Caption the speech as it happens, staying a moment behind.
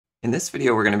In this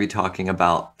video, we're going to be talking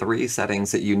about 3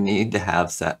 settings that you need to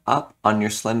have set up on your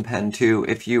Slim Pen 2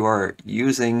 if you are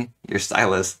using your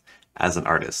stylus as an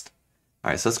artist.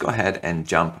 All right, so let's go ahead and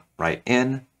jump right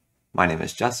in. My name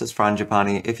is Justice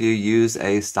Frangipani. If you use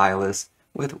a stylus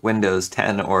with Windows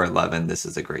 10 or 11, this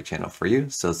is a great channel for you,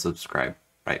 so subscribe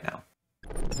right now.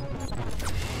 All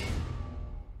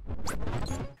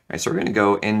right, so we're going to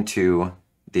go into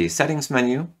the settings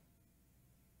menu.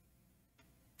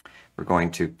 We're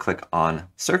going to click on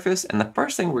surface, and the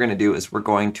first thing we're going to do is we're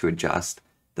going to adjust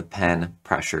the pen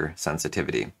pressure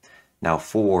sensitivity. Now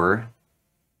for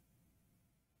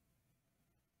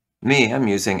me, I'm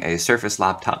using a Surface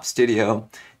Laptop Studio.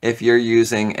 If you're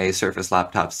using a Surface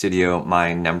Laptop Studio,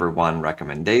 my #1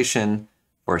 recommendation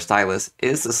for stylus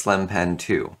is the Slim Pen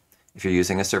 2. If you're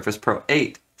using a Surface Pro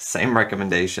 8, same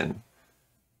recommendation.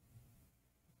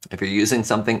 If you're using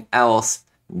something else,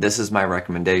 this is my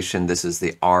recommendation. This is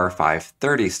the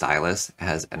R530 stylus. It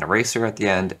has an eraser at the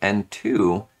end and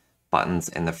 2 buttons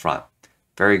in the front.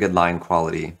 Very good line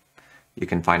quality. You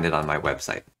can find it on my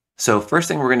website. So first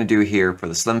thing we're going to do here for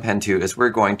the Slim Pen 2 is we're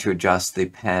going to adjust the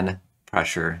pen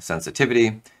pressure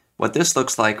sensitivity. What this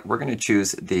looks like, we're going to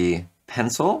choose the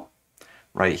pencil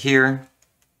right here.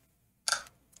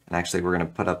 And actually we're going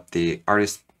to put up the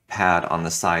artist pad on the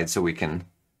side so we can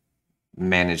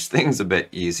manage things a bit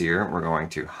easier. We're going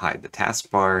to hide the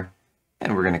taskbar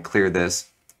and we're going to clear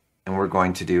this, and we're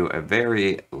going to do a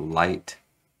very light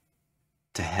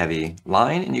to heavy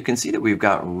line, and you can see that we've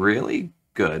got really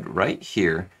good right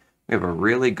here. We have a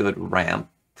really good ramp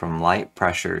from light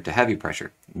pressure to heavy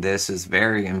pressure. This is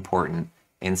very important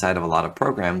inside of a lot of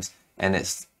programs, and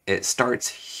it starts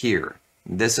here.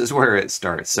 This is where it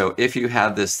starts. So if you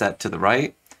have this set to the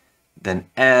right, then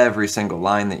every single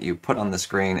line that you put on the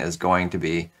screen is going to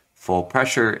be full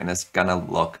pressure, and it's gonna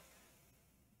look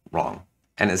wrong.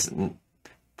 And it's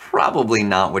probably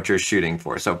not what you're shooting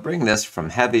for. So bring this from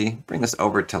heavy, bring this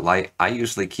over to light. I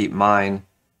usually keep mine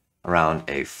around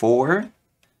a 4.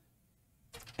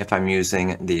 If I'm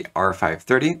using the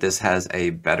R530, this has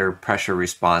a better pressure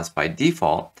response by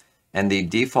default, and the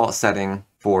default setting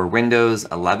for Windows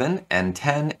 11 and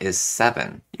 10 is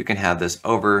 7. You can have this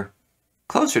over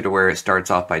closer to where it starts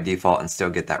off by default and still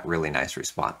get that really nice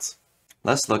response.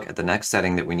 Let's look at the next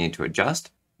setting that we need to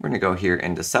adjust. We're going to go here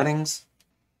into settings.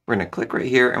 We're going to click right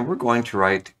here and we're going to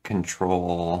write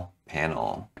control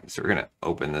panel. So we're going to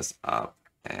open this up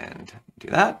and do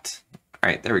that. All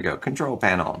right, there we go. Control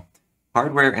panel,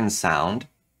 hardware and sound,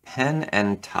 pen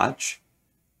and touch.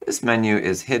 This menu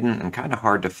is hidden and kind of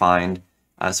hard to find.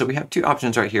 So we have 2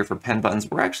 options right here for pen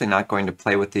buttons. We're actually not going to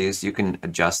play with these. You can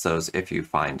adjust those if you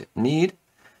find need.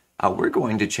 We're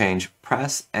going to change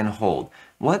press and hold.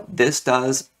 What this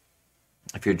does,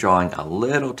 if you're drawing a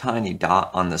little tiny dot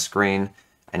on the screen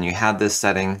and you have this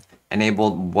setting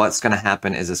enabled, what's going to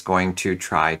happen is it's going to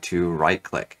try to right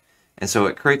click. And so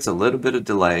it creates a little bit of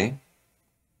delay.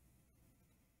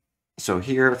 So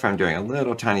here, if I'm doing a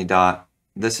little tiny dot,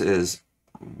 this is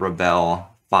Rebelle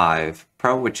 5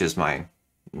 Pro, which is my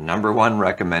 #1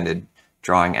 recommended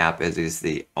drawing app. It is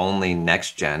the only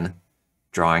next-gen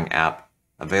drawing app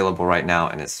available right now,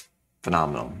 and it's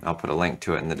phenomenal. I'll put a link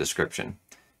to it in the description.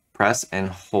 Press and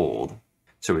hold.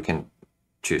 So we can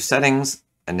choose settings,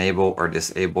 enable or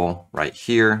disable right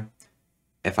here.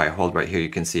 If I hold right here,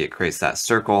 you can see it creates that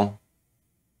circle,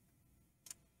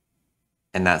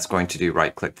 and that's going to do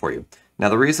right click for you. Now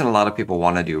the reason a lot of people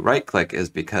want to do right click is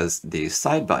because the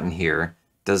side button here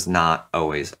does not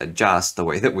always adjust the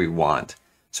way that we want.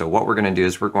 So what we're going to do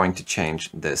is we're going to change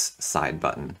this side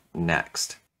button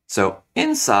next. So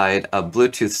inside of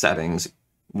Bluetooth settings,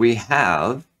 we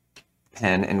have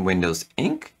pen and Windows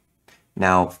ink.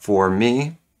 Now for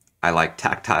me, I like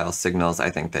tactile signals. I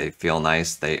think they feel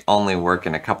nice. They only work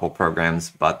in a couple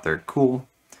programs, but they're cool.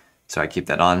 So I keep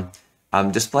that on.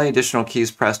 Display additional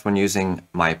keys pressed when using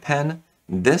my pen.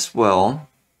 This will,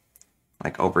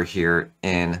 like over here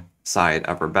inside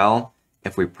of Rebelle,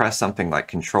 if we press something like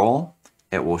Control,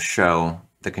 it will show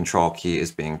the Control key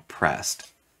is being pressed.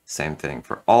 Same thing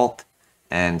for Alt,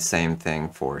 and same thing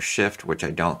for Shift, which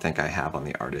I don't think I have on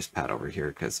the artist pad over here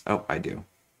because, oh, I do.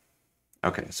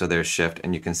 Okay, so there's Shift,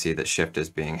 and you can see that Shift is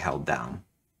being held down.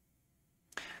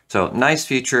 So nice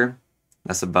feature,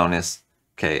 that's a bonus.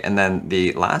 Okay, and then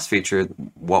the last feature,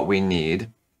 what we need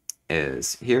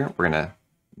is here, we're gonna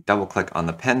double click on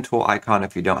the pen tool icon.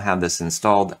 If you don't have this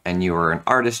installed and you are an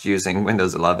artist using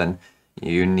Windows 11,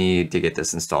 you need to get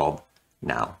this installed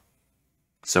now.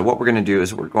 So what we're going to do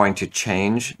is we're going to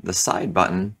change the side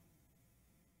button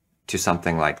to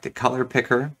something like the color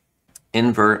picker.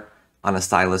 Invert on a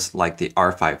stylus like the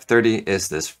R530 is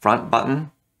this front button.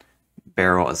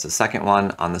 barrel is the second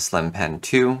one on the Slim Pen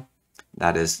 2.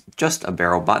 That is just a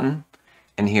barrel button.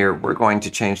 And here we're going to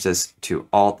change this to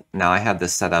Alt. Now I have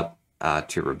this set up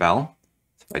to Rebelle.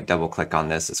 So if I double click on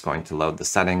this, it's going to load the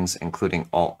settings, including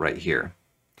Alt right here.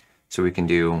 So we can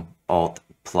do Alt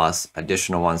plus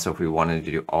additional one. So if we wanted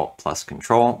to do Alt plus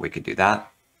Control, we could do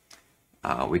that.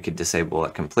 We could disable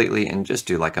it completely and just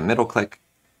do like a middle click,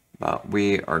 but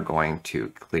we are going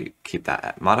to keep that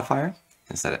at modifier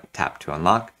and set it tap to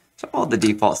unlock. So all the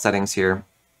default settings here,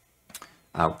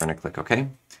 we're going to click OK.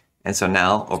 And so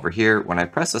now over here, when I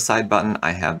press the side button,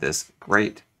 I have this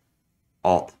great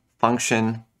Alt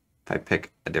function. If I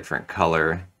pick a different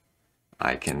color,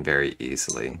 I can very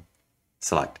easily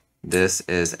select. This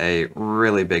is a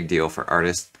really big deal for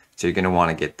artists, so you're going to want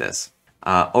to get this.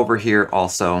 Over here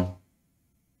also,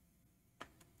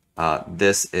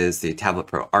 this is the Tablet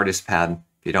Pro Artist Pad.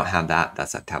 If you don't have that,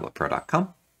 that's at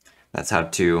tabletpro.com. That's how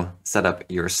to set up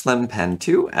your Slim Pen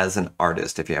 2 as an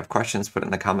artist. If you have questions, put it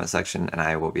in the comment section and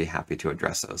I will be happy to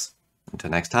address those. Until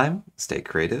next time, stay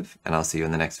creative and I'll see you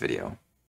in the next video.